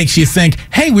that makes you think,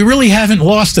 hey, we really haven't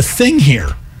lost a thing here.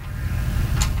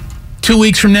 2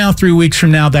 weeks from now, 3 weeks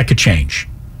from now, that could change.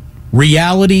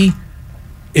 Reality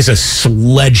is a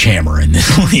sledgehammer in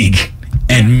this league.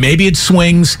 And maybe it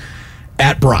swings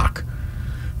at Brock.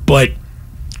 But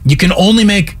you can only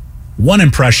make one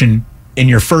impression in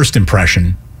your first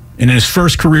impression. And in his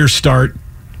first career start,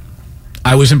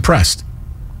 I was impressed.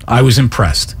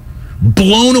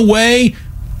 Blown away.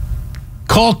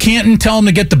 Call Canton, tell him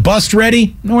to get the bus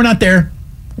ready. No, we're not there.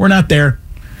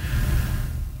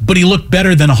 But he looked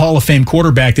better than a Hall of Fame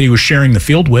quarterback that he was sharing the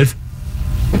field with.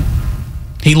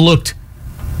 He looked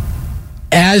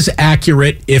as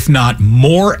accurate, if not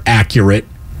more accurate,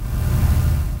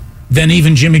 than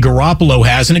even Jimmy Garoppolo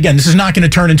has. And again, this is not going to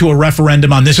turn into a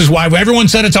referendum on this is why everyone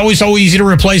said it's always so easy to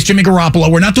replace Jimmy Garoppolo.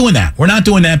 We're not doing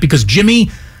that because Jimmy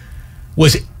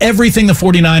was everything the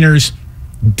 49ers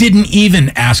didn't even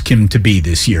ask him to be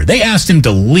this year. They asked him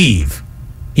to leave.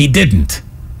 He didn't.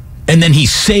 And then he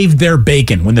saved their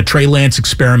bacon when the Trey Lance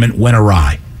experiment went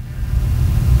awry.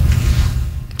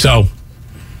 So,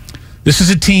 this is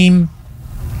a team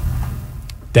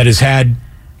that has had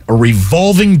a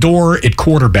revolving door at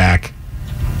quarterback,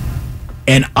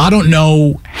 and I don't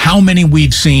know how many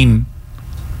we've seen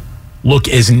look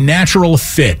as natural a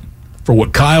fit for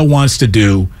what Kyle wants to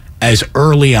do as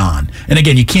early on. And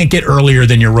again, you can't get earlier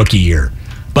than your rookie year.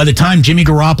 By the time Jimmy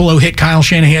Garoppolo hit Kyle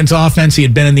Shanahan's offense, he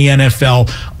had been in the NFL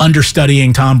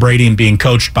understudying Tom Brady and being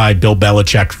coached by Bill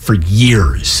Belichick for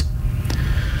years.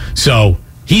 So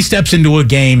he steps into a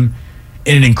game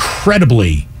in an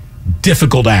incredibly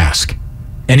difficult ask,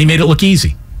 and he made it look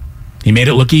easy.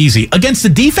 Against the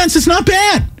defense, it's not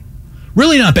bad.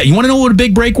 Really not bad. You want to know what a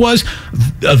big break was?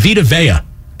 Vita Vea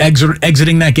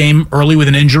exiting that game early with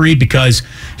an injury because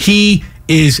he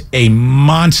is a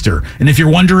monster. And if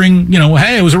you're wondering,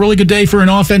 hey, it was a really good day for an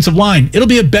offensive line. It'll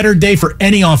be a better day for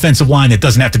any offensive line that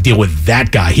doesn't have to deal with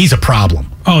that guy. He's a problem.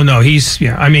 Oh, no,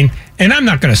 and I'm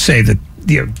not going to say that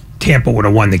Tampa would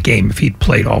have won the game if he'd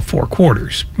played all four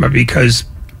quarters, because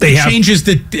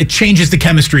it changes the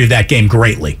chemistry of that game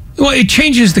greatly. Well, it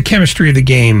changes the chemistry of the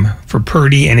game for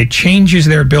Purdy, and it changes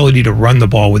their ability to run the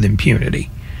ball with impunity.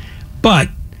 But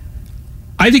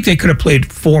I think they could have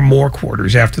played four more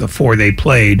quarters after the four they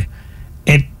played,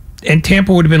 and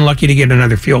Tampa would have been lucky to get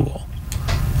another field goal.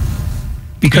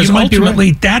 Because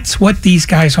ultimately, that's what these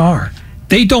guys are.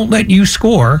 They don't let you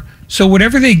score, so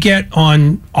whatever they get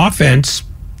on offense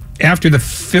after the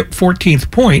 14th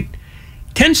point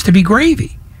tends to be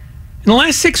gravy. In the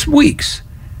last 6 weeks,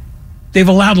 they've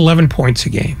allowed 11 points a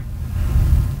game.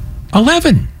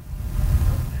 11.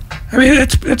 I mean,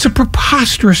 that's a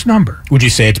preposterous number. Would you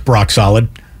say it's Brock solid?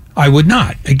 I would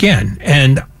not, again.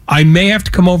 And I may have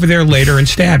to come over there later and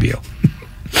stab you.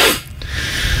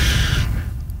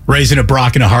 Raising a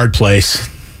Brock in a hard place.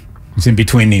 It's in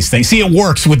between these things. See, it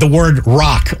works with the word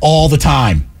rock all the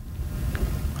time.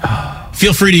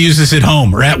 Feel free to use this at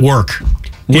home or at work.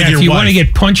 If you want to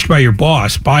get punched by your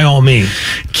boss, by all means.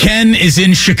 Ken is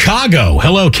in Chicago.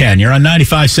 Hello, Ken. You're on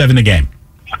 95.7 The Game.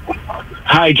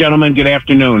 Hi, gentlemen. Good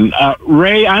afternoon.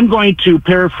 Ray, I'm going to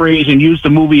paraphrase and use the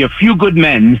movie A Few Good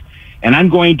Men, and I'm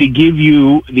going to give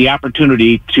you the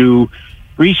opportunity to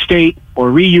restate or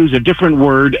reuse a different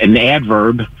word, an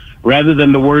adverb, rather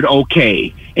than the word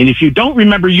okay. And if you don't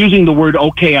remember using the word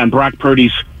okay on Brock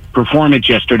Purdy's performance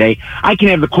yesterday, I can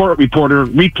have the court reporter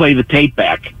replay the tape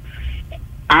back.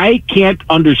 I can't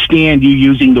understand you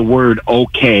using the word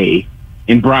okay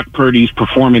in Brock Purdy's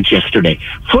performance yesterday.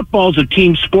 Football's a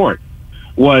team sport.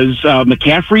 Was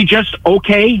McCaffrey just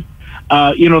okay?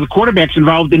 The quarterback's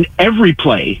involved in every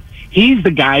play. He's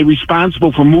the guy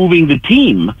responsible for moving the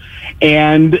team.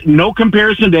 And no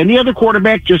comparison to any other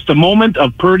quarterback, just a moment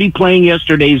of Purdy playing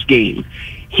yesterday's game.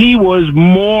 He was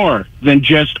more than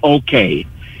just okay.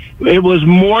 It was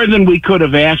more than we could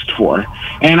have asked for.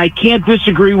 And I can't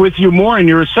disagree with you more in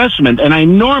your assessment. And I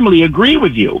normally agree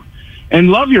with you and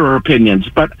love your opinions.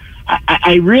 But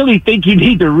I really think you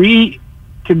need to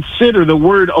reconsider the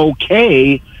word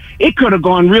okay. It could have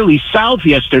gone really south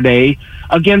yesterday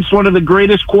against one of the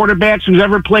greatest quarterbacks who's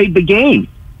ever played the game.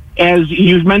 As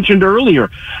you mentioned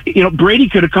earlier, Brady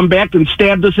could have come back and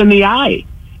stabbed us in the eye.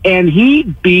 And he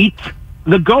beat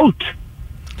the GOAT.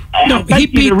 No, he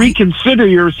beat to reconsider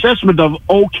your assessment of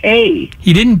okay.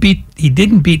 He didn't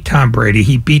beat Tom Brady.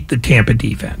 He beat the Tampa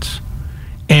defense.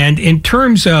 And in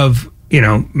terms of,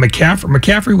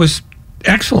 McCaffrey was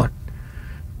excellent.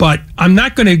 But I'm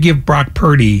not going to give Brock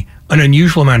Purdy an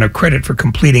unusual amount of credit for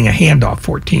completing a handoff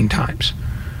 14 times.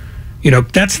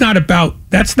 That's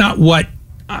not what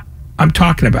I'm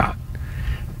talking about.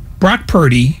 Brock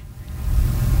Purdy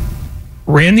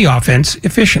ran the offense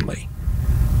efficiently.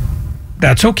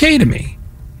 That's okay to me.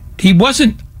 He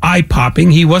wasn't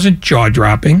eye-popping. He wasn't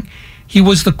jaw-dropping. He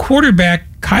was the quarterback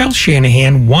Kyle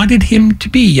Shanahan wanted him to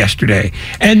be yesterday.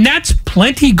 And that's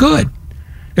plenty good.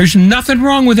 There's nothing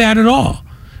wrong with that at all.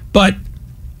 But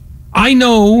I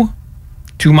know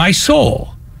to my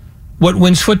soul what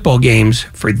wins football games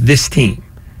for this team.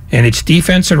 And it's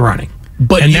defense and running.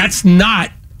 And that's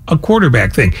not a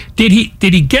quarterback thing. Did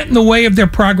he get in the way of their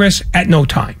progress? At no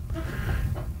time.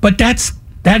 But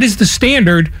that is the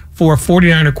standard for a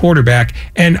 49er quarterback,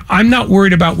 and I'm not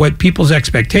worried about what people's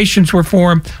expectations were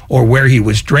for him or where he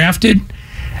was drafted.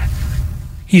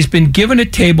 He's been given a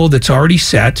table that's already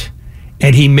set,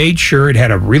 and he made sure it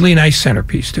had a really nice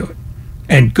centerpiece to it.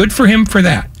 And good for him for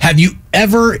that. Have you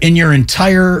ever in your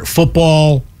entire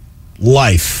football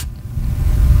life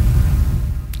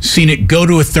seen it go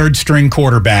to a third-string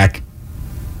quarterback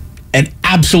and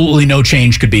absolutely no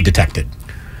change could be detected?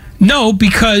 No,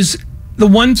 because the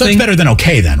one thing... So it's better than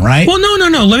okay then, right? Well,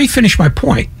 no. Let me finish my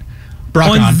point.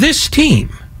 On this team,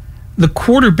 the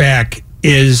quarterback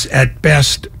is at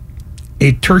best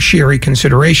a tertiary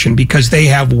consideration because they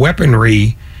have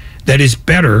weaponry that is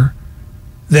better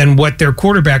than what their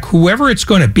quarterback, whoever it's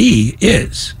going to be,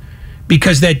 is.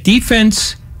 Because that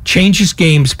defense changes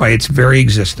games by its very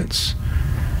existence.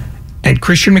 And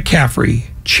Christian McCaffrey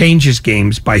changes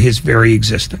games by his very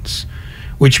existence.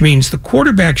 Which means the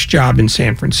quarterback's job in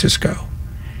San Francisco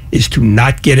is to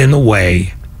not get in the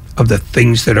way of the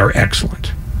things that are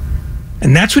excellent.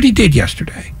 And that's what he did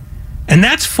yesterday. And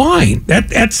that's fine.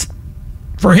 That's,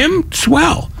 for him,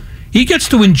 swell. He gets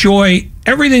to enjoy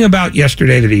everything about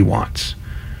yesterday that he wants.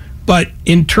 But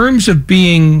in terms of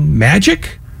being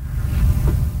magic,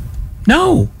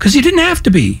 no, because he didn't have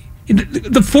to be.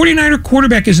 The 49er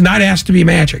quarterback is not asked to be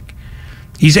magic.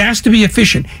 He's asked to be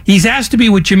efficient. He's asked to be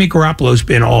what Jimmy Garoppolo's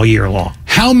been all year long.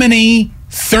 How many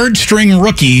third-string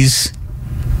rookies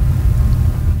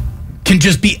can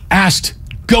just be asked,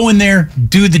 go in there,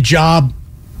 do the job,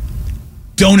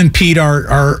 don't impede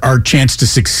our chance to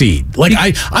succeed? Like,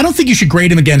 I don't think you should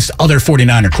grade him against other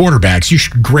 49er quarterbacks. You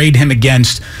should grade him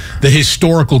against the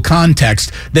historical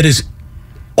context that is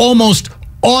almost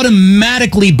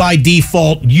automatically by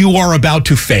default, you are about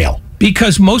to fail.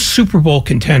 Because most Super Bowl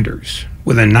contenders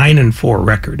with a 9-4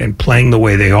 record and playing the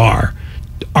way they are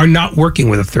not working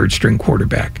with a third-string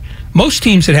quarterback. Most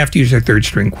teams that have to use their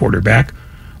third-string quarterback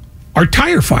are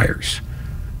tire fires.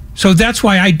 So that's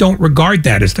why I don't regard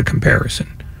that as the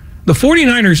comparison. The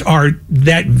 49ers are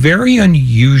that very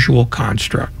unusual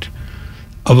construct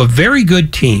of a very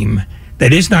good team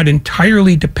that is not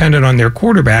entirely dependent on their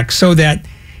quarterback, so that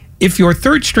if your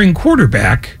third-string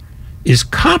quarterback is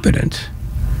competent,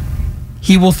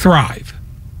 he will thrive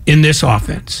in this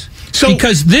offense.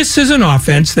 Because this is an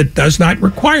offense that does not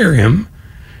require him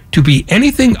to be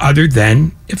anything other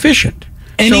than efficient.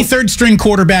 Any third-string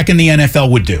quarterback in the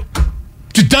NFL would do.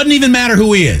 It doesn't even matter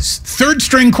who he is.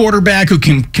 Third-string quarterback who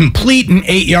can complete an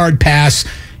 8-yard pass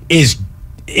is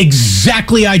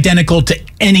exactly identical to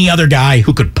any other guy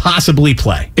who could possibly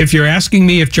play. If you're asking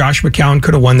me if Josh McCown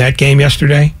could have won that game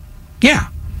yesterday, yeah.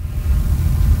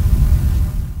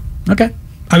 Okay.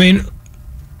 I mean,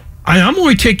 I'm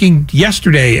only taking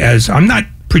yesterday as I'm not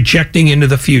projecting into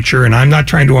the future, and I'm not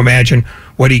trying to imagine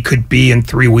what he could be in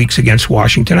 3 weeks against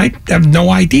Washington. I have no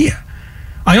idea.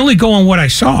 I only go on what I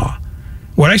saw.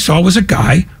 What I saw was a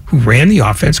guy who ran the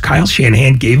offense. Kyle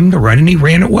Shanahan gave him the run, and he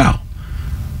ran it well.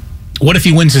 What if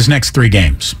he wins his next 3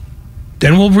 games?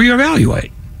 Then we'll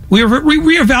reevaluate. We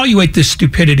reevaluate this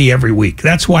stupidity every week.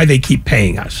 That's why they keep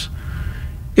paying us.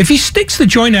 If he sticks the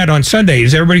joint out on Sunday,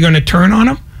 is everybody going to turn on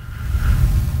him?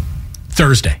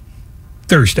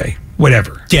 Thursday,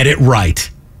 whatever. Get it right.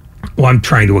 Well, I'm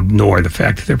trying to ignore the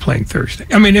fact that they're playing Thursday.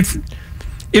 I mean,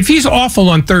 if he's awful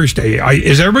on Thursday,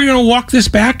 is everybody going to walk this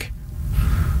back?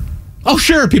 Oh,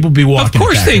 sure, people will be walking. Of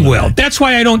course they will. That's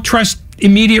why I don't trust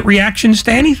immediate reactions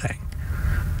to anything.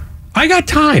 I got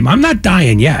time. I'm not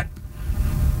dying yet.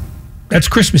 That's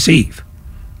Christmas Eve.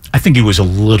 I think he was a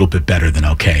little bit better than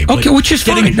okay. Okay, which is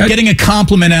fine. Getting a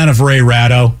compliment out of Ray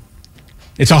Ratto,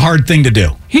 it's a hard thing to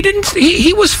do.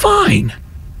 He was fine.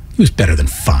 He was better than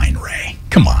fine, Ray.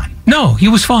 Come on. No, he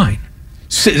was fine.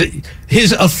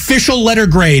 His official letter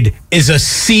grade is a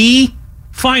C?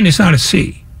 Fine is not a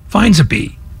C. Fine's a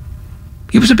B.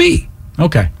 He was a B.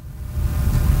 Okay.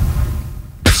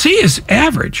 C is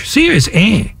average. C is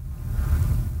A.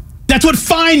 That's what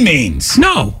fine means.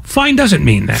 No, fine doesn't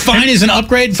mean that. Fine is an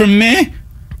upgrade from meh?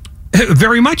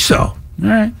 Very much so. All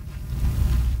right.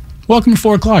 Welcome to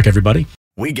 4 o'clock, everybody.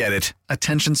 We get it.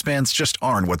 Attention spans just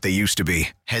aren't what they used to be.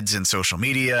 Heads in social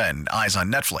media and eyes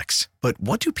on Netflix. But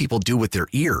what do people do with their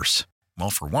ears?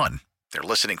 Well, for one, they're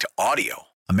listening to audio.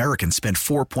 Americans spend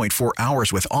 4.4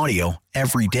 hours with audio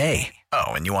every day.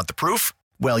 Oh, and you want the proof?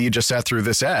 Well, you just sat through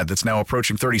this ad that's now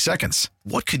approaching 30 seconds.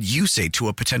 What could you say to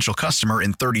a potential customer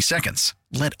in 30 seconds?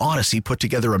 Let Odyssey put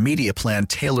together a media plan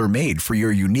tailor-made for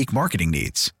your unique marketing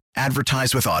needs.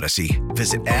 Advertise with Odyssey.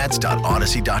 Visit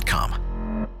ads.odyssey.com.